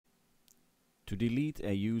To delete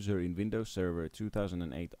a user in Windows Server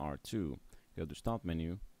 2008 R2, go to Start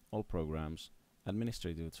menu, All Programs,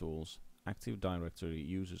 Administrative Tools, Active Directory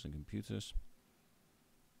Users and Computers,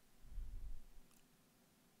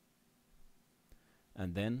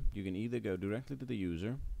 and then you can either go directly to the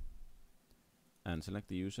user and select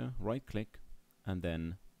the user, right click, and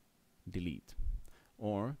then delete,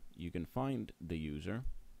 or you can find the user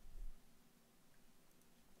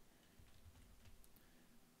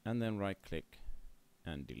and then right click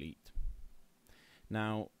and delete.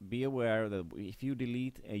 Now be aware that if you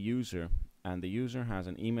delete a user and the user has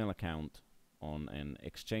an email account on an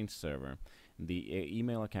Exchange server, the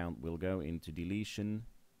email account will go into deletion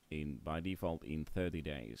by default in 30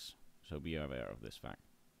 days. So be aware of this fact.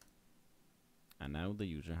 And now the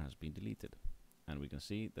user has been deleted, and we can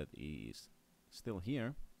see that he is still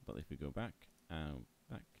here, but if we go back,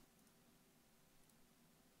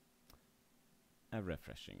 a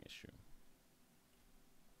refreshing issue.